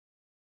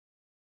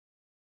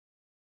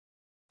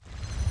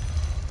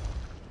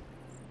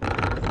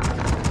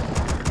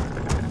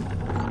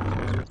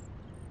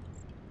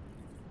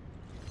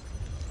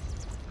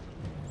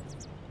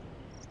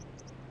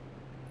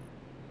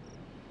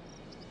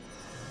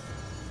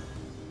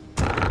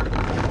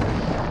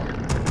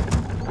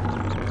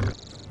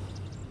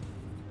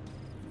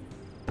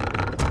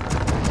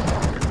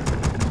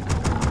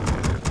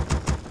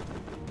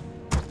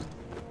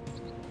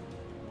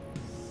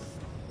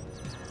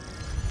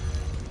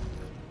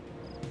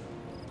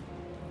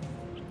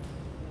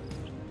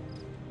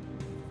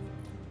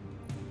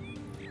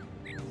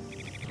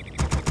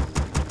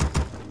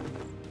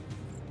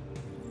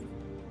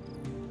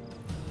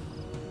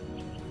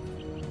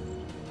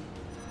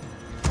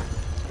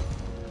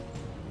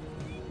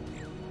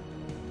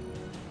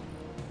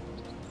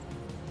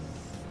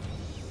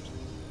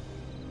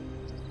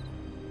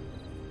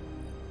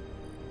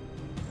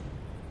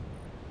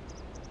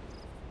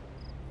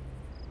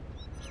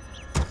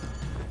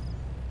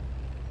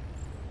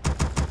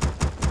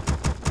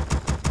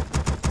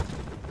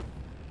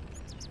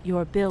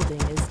Your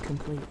building is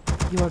complete.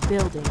 Your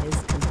building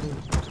is complete.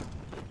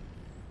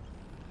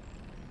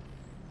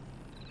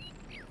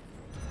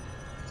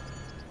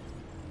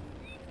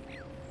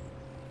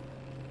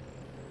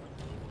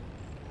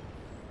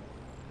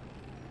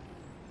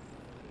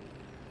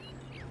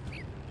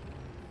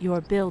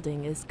 Your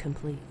building is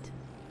complete.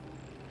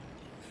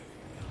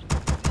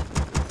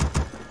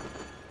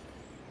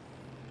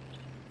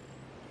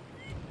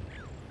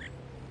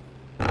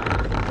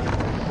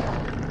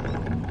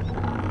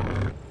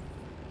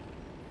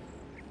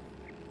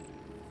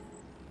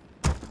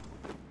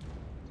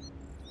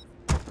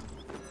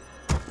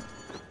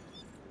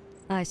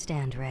 I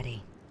stand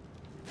ready.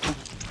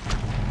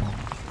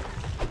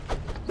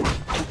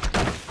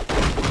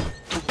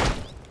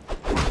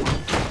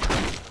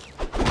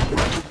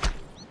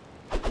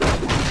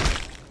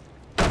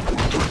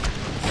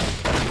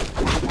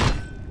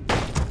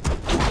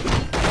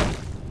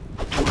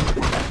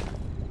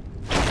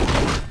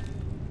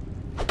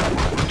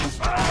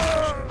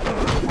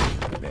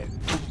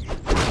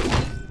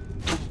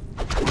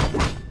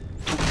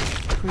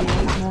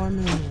 Create more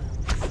moonwells.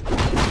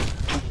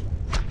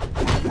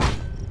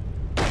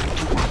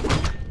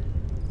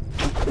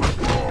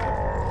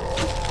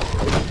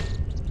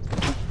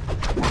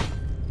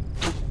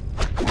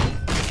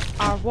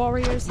 Our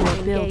warriors Your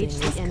have building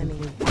engaged is the enemy.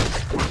 complete.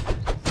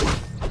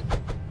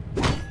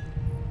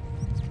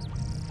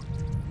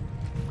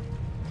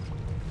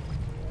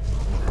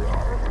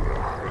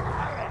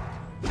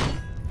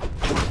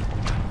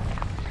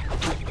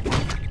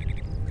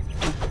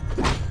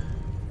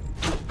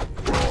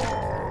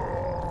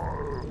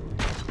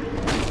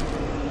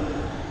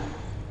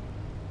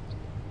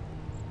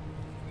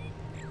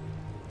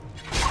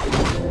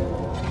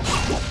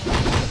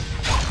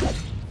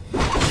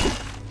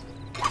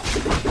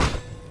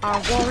 Our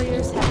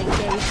warriors have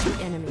engaged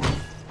the enemy.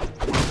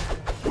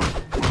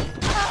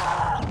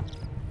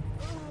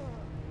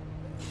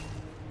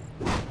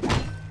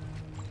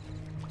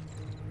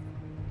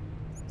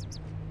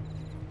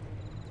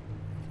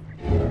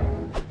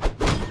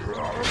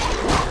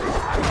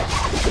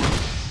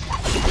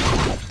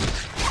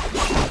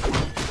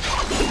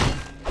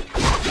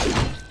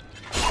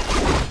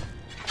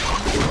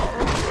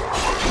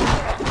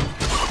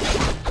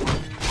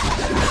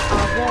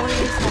 Our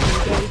warriors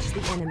have engaged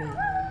the enemy.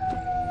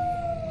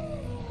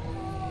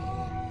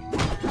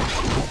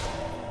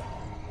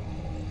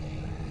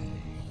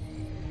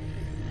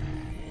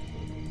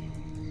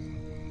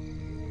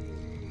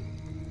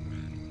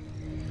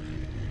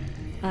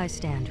 I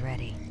stand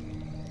ready.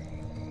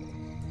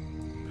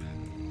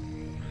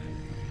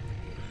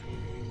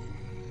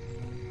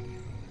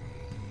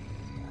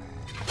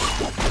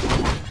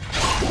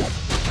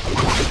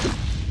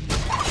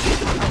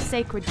 Our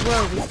sacred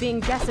grove is being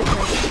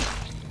desecrated.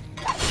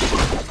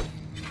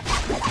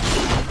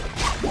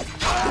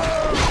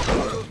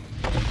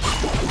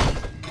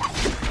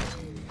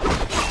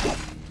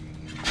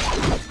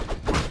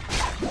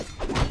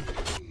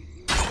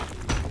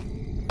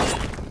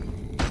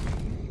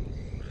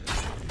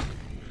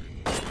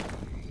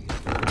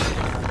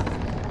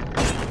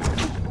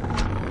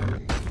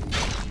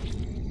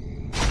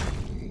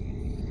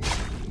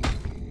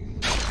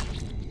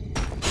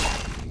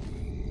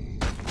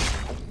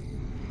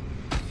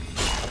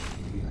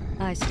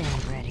 I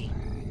stand ready.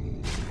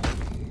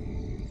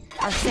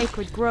 Our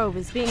sacred grove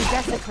is being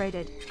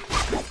desecrated.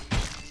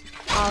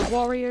 Our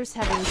warriors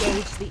have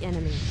engaged the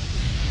enemy.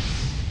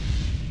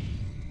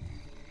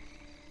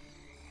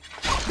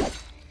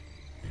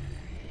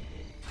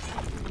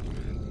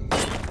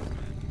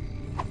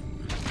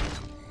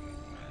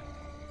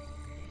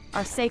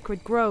 Our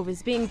sacred grove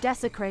is being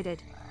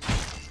desecrated.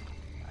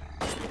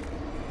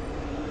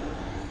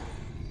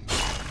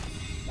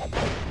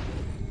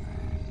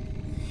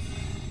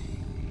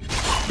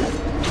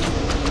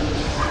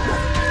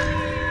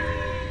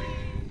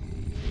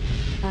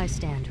 I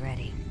stand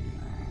ready.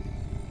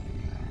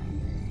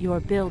 Your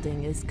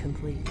building is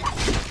complete.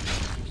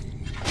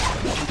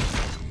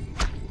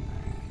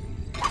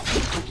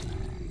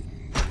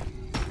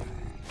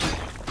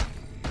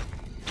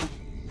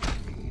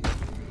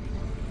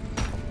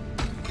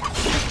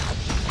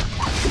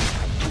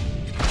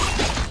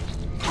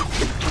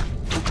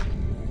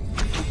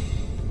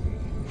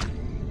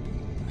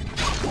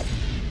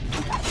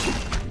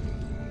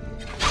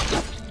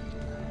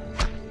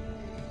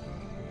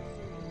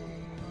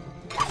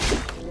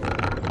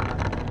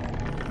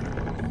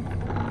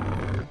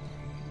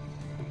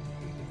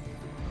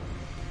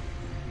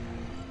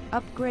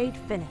 Upgrade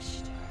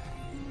finished.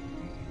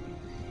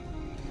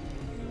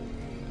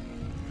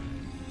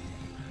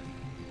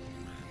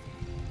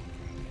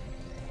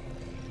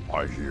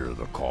 I hear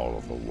the call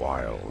of the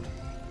wild.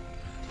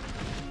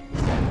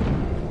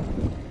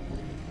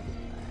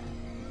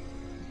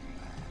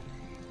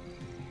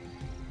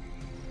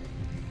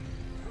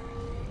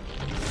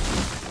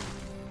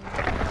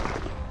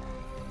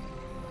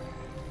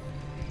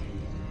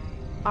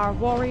 Our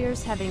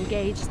warriors have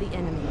engaged the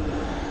enemy.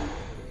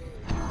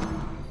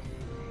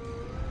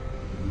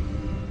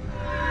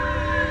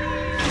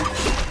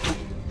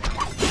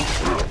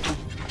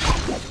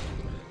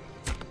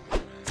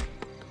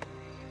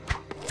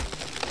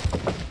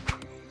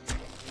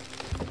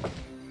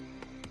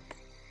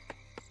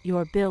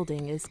 Your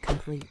building is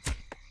complete.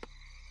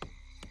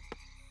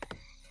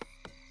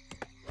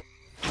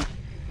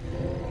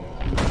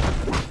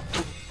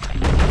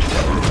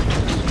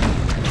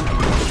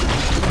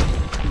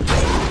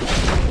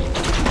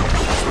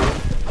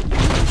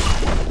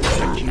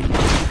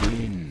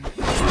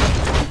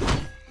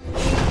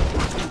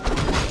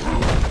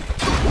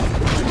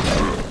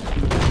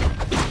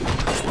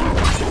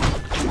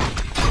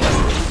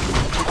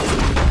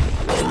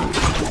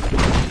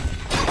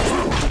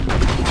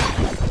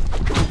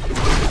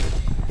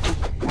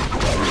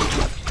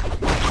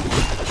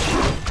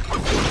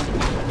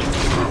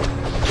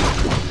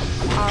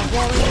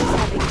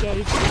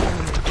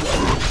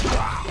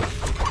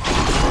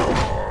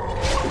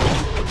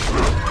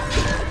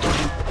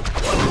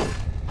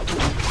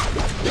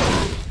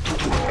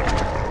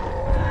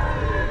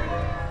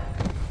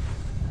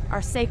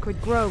 Our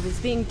sacred grove is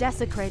being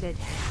desecrated.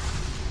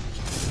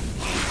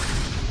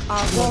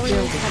 Our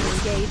warriors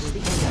have engaged the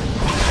enemy.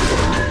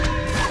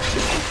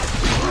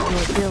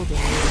 Your building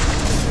is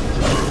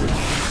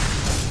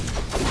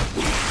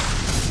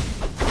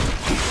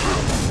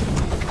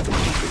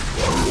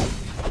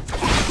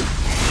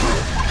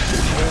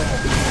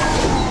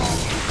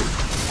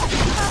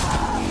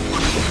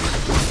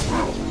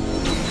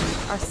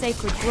Our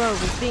sacred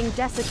grove is being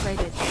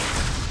desecrated.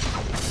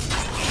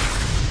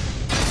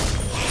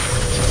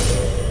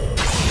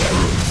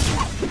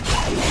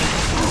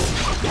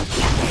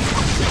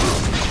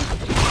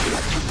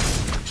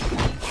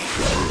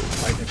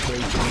 By the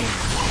great wind.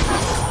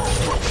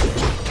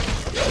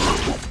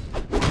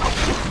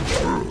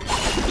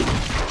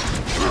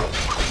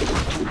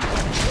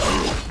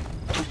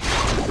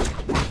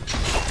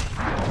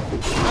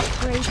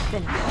 Upgrade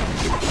finished.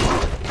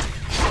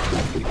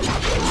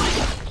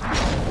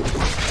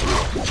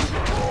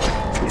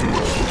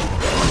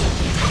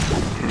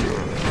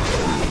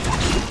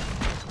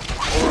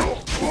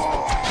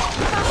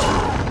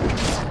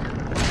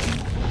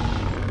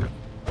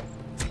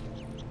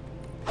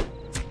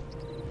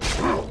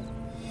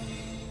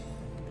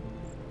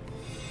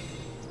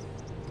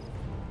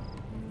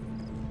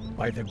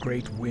 By the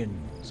great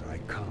winds I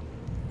come.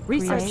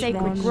 Our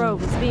sacred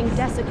grove is being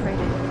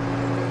desecrated.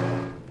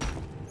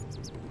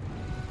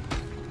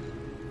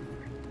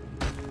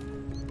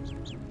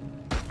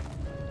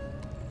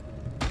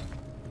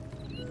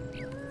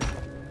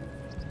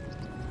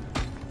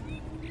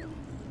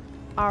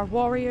 Our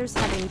warriors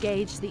have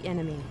engaged the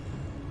enemy.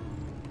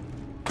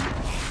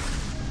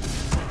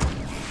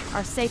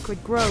 Our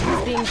sacred grove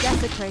is being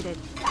desecrated.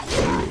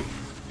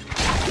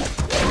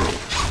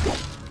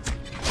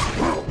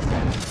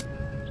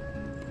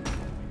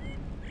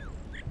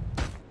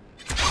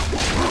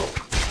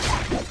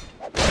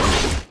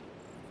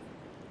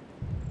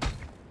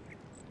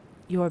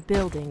 Your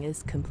building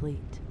is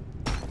complete.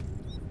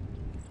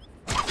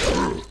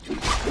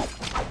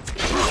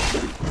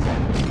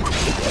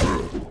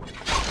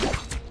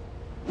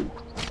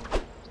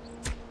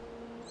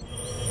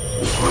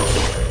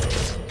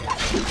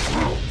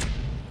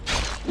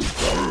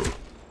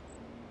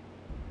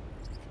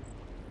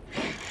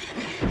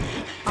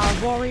 Our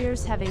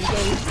warriors have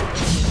engaged the enemy.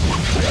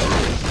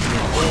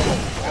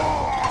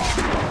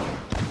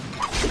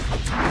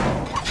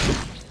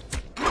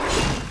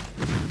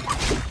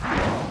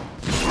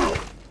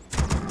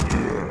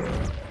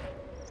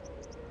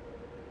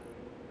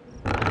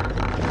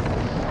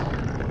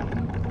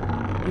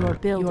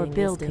 Your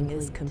building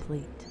is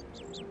complete.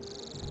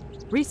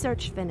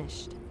 Research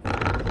finished.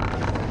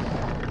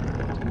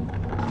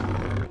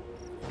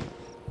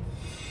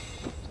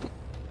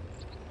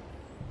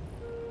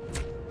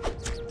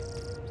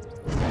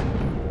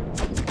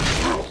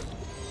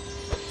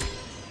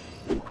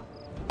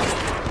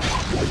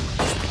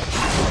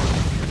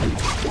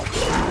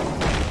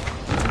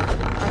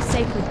 Our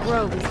sacred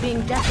grove is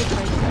being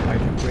desecrated. By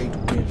the great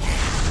wind.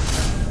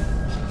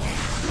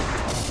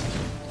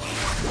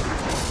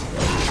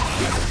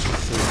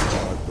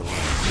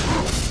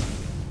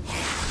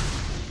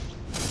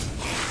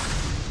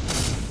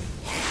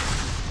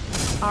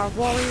 Our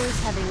warriors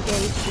have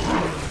engaged the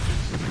enemy.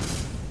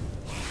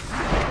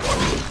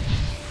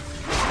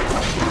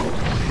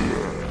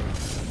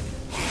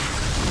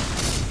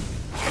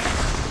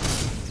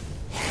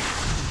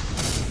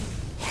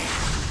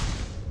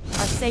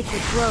 Our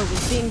sacred grove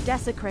is being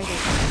desecrated.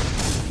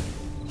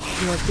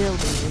 Your building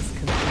is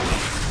complete.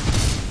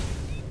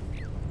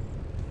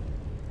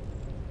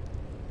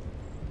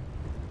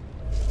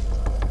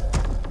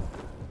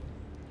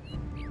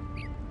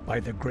 By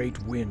the great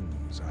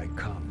winds I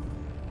come.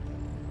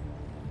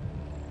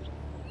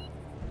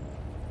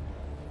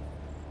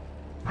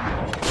 Our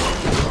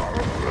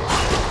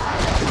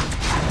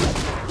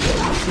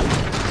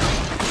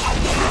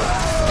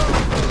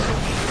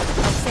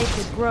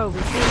sacred grove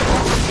is being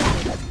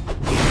desecrated.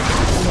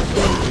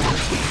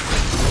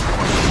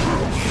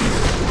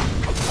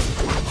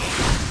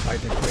 By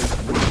the great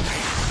wind.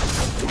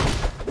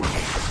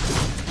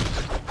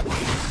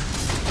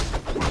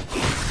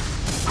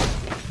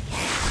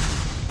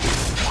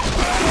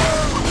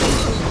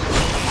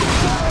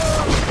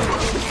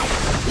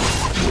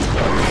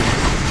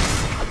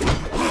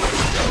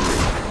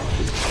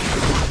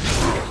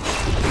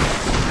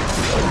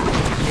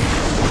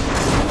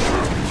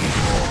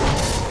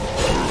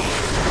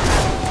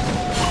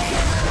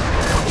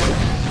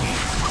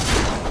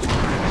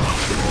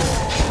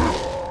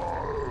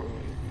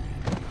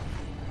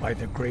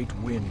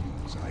 great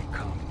winds I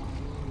come.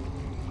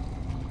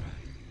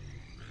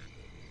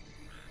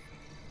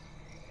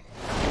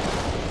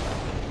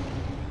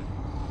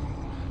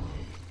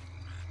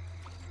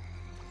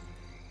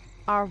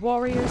 Our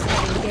warriors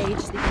have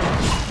engaged the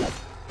enemy.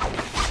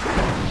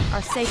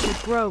 Our sacred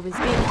grove is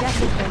being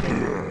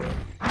desecrated.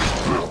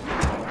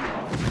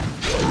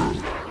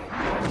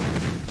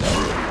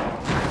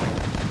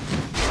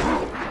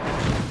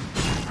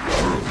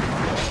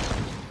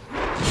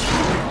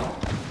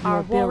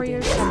 Our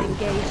warriors have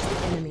engaged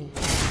the enemy.